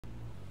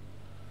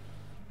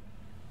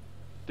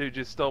Dude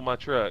just stole my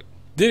truck.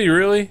 Did he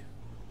really?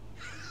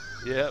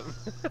 Yep.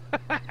 You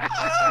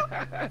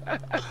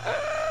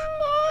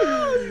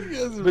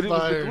guys are But it was the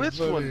fired. glitched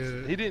Funny.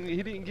 ones. He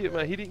didn't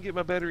get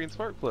my battery and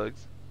spark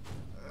plugs.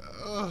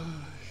 Oh,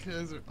 you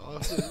guys are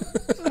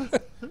awesome.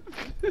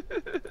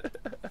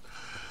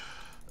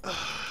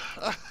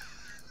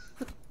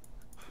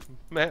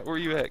 Matt, where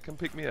you at? Come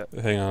pick me up.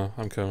 Hang on,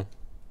 I'm coming.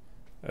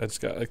 I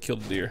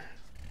killed a deer.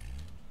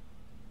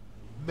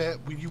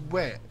 Matt, where you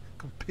at?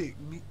 Come pick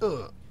me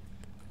up.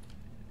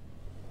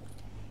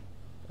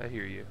 I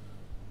hear you.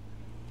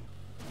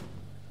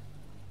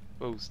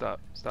 Oh, stop.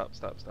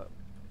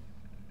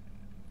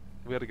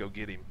 We gotta go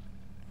get him.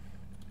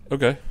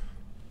 Okay.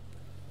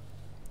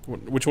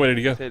 Which way did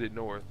he go? He's headed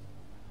north.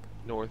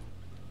 North.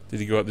 Did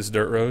he go up this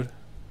dirt road?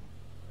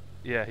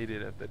 Yeah, he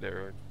did up that dirt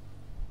road.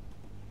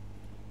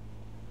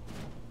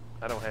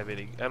 I don't have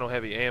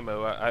any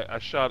ammo. I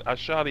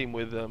shot him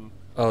with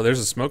Oh, there's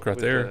a smoke right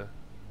there.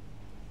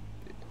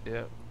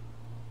 Yeah.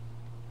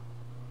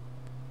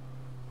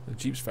 The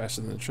Jeep's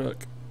faster than the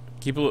truck.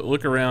 Keep a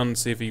look around and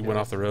see if he went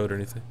off the road or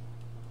anything.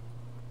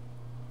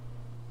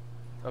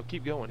 Oh,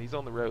 keep going. He's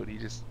on the road. He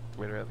just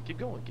went around. Keep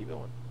going. Keep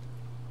going.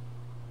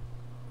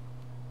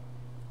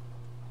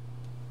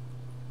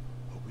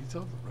 Oh, he's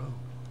on the road.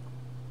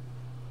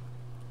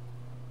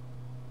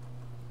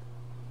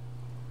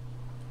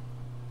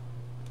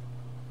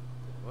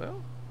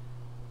 Well.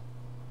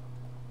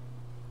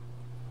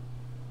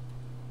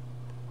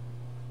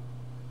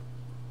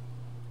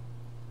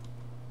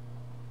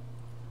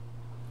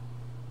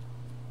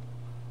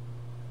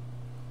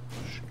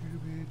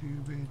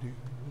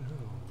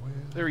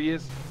 There he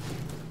is.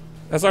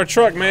 That's our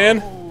truck,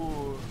 man.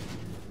 Oh,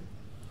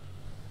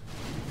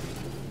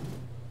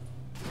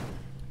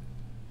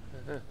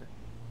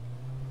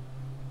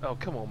 oh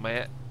come on,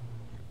 Matt.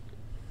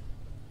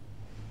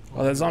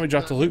 Oh, that zombie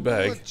dropped a loot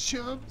bag. What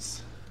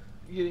chumps?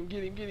 Get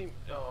him.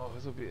 Oh,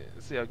 this will be.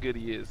 Let's see how good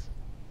he is.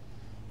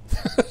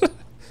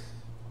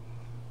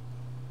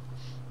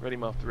 Run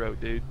him off the road,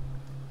 dude.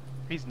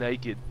 He's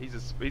naked. He's a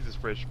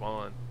fresh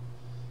spawn.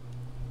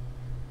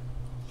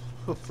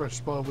 Fresh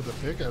spawn with a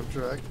pickup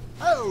truck.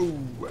 Oh!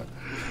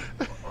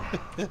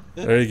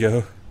 There you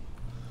go.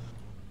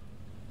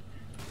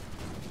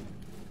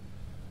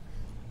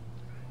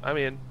 I'm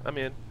in.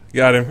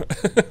 Got him.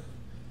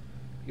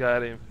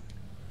 Got him.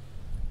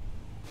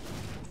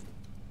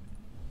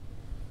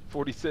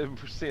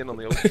 47% on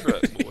the old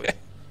truck, boy.